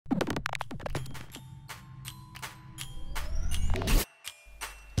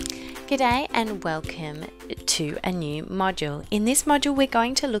G'day and welcome to a new module. In this module we're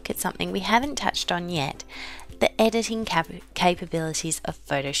going to look at something we haven't touched on yet, the editing capabilities of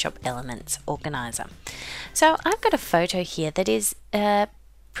Photoshop Elements Organizer. So I've got a photo here that is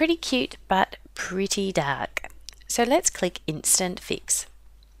pretty cute but pretty dark. So let's click Instant Fix.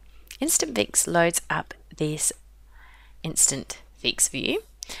 Instant Fix loads up this Instant Fix view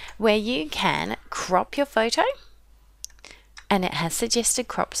where you can crop your photo, and it has suggested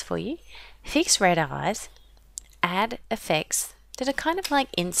crops for you, fix red eyes, add effects that are kind of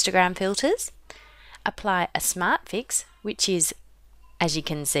like Instagram filters, apply a smart fix, which is, as you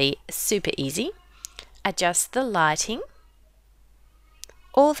can see, super easy, adjust the lighting,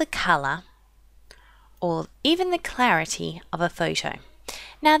 or the color, or even the clarity of a photo.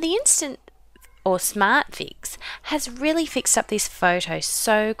 Now the instant or smart fix has really fixed up this photo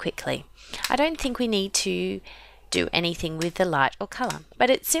so quickly. I don't think we need to do anything with the light or color, but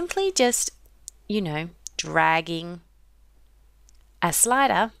it's simply just, dragging a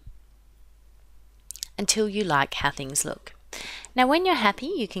slider until you like how things look. Now when you're happy,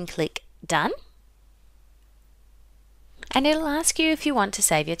 you can click Done, and it'll ask you if you want to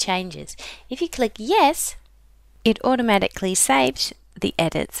save your changes. If you click Yes, it automatically saves the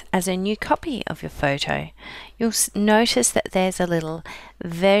edits as a new copy of your photo. You'll notice that there's a little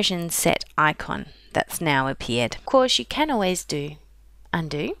version set icon that's now appeared. Of course, you can always do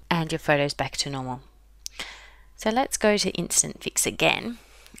undo and your photo's back to normal. So let's go to Instant Fix again,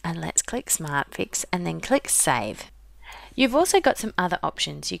 and let's click Smart Fix and then click Save. You've also got some other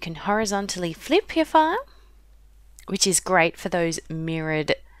options. You can horizontally flip your file, which is great for those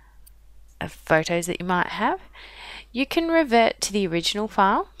mirrored photos that you might have. You can revert to the original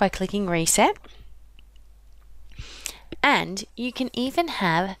file by clicking Reset, and you can even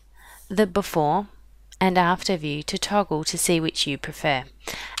have the before and after view to toggle to see which you prefer.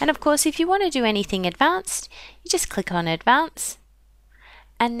 And of course, if you want to do anything advanced, you just click on Advanced,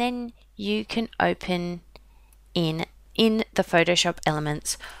 and then you can open in the Photoshop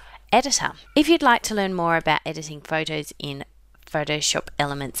Elements Editor. If you'd like to learn more about editing photos in Photoshop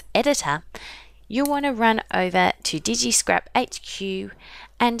Elements Editor, you'll want to run over to DigiScrap HQ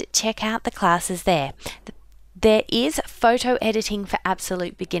and check out the classes there. There is Photo Editing for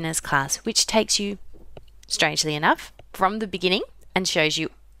Absolute Beginners class, which takes you, strangely enough, from the beginning and shows you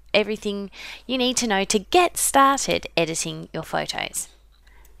everything you need to know to get started editing your photos.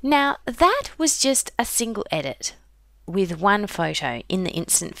 Now that was just a single edit with one photo in the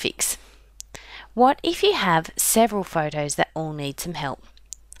Instant Fix. What if you have several photos that all need some help?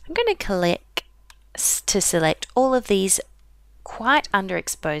 I'm going to click to select all of these quite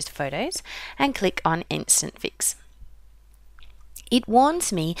underexposed photos and click on Instant Fix. It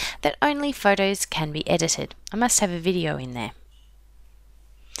warns me that only photos can be edited. I must have a video in there.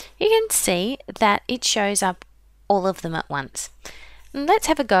 You can see that it shows up all of them at once. Let's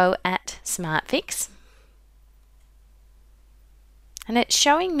have a go at Smart Fix. And it's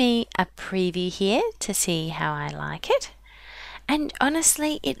showing me a preview here to see how I like it. And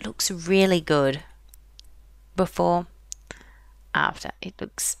honestly, it looks really good. Before, after, it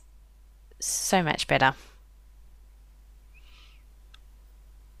looks so much better.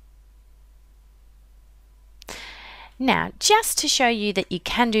 Now, just to show you that you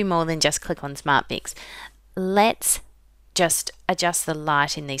can do more than just click on Smart Fix, let's just adjust the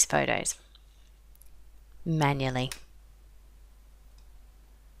light in these photos manually.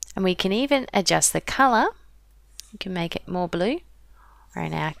 And we can even adjust the color. You can make it more blue, or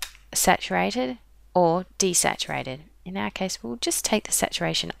in our saturated, or desaturated. In our case, we'll just take the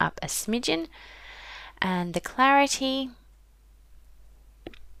saturation up a smidgen and the clarity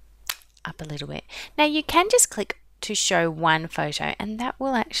up a little bit. Now you can just click to show one photo, and that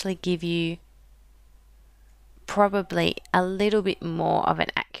will actually give you probably a little bit more of an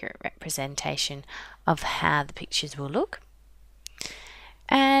accurate representation of how the pictures will look.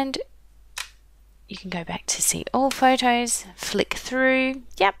 And you can go back to see all photos, flick through,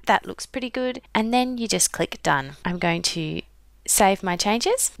 yep, that looks pretty good, and then you just click Done. I'm going to save my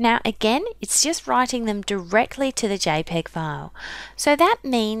changes. Now again, it's just writing them directly to the JPEG file. So that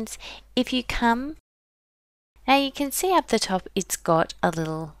means if you come, now you can see up the top it's got a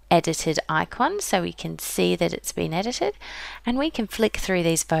little edited icon, so we can see that it's been edited, and we can flick through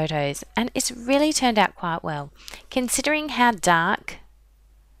these photos, and it's really turned out quite well. Considering how dark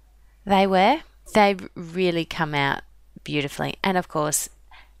they were, they've really come out beautifully. And of course,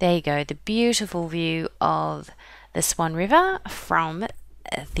 there you go, the beautiful view of the Swan River from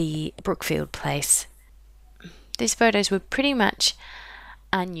the Brookfield place. These photos were pretty much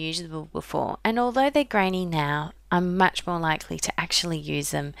unusable before, and although they're grainy now, I'm much more likely to actually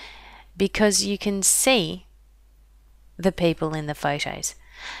use them because you can see the people in the photos.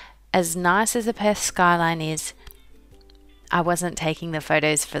 As nice as the Perth skyline is, I wasn't taking the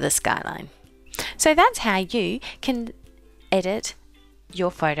photos for the skyline. So that's how you can edit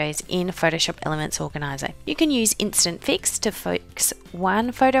your photos in Photoshop Elements Organizer. You can use Instant Fix to fix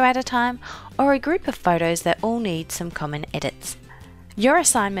one photo at a time, or a group of photos that all need some common edits. Your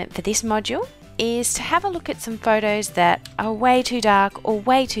assignment for this module is to have a look at some photos that are way too dark or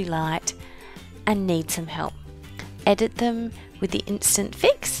way too light and need some help. Edit them with the Instant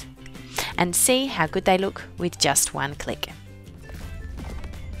Fix and see how good they look with just one click.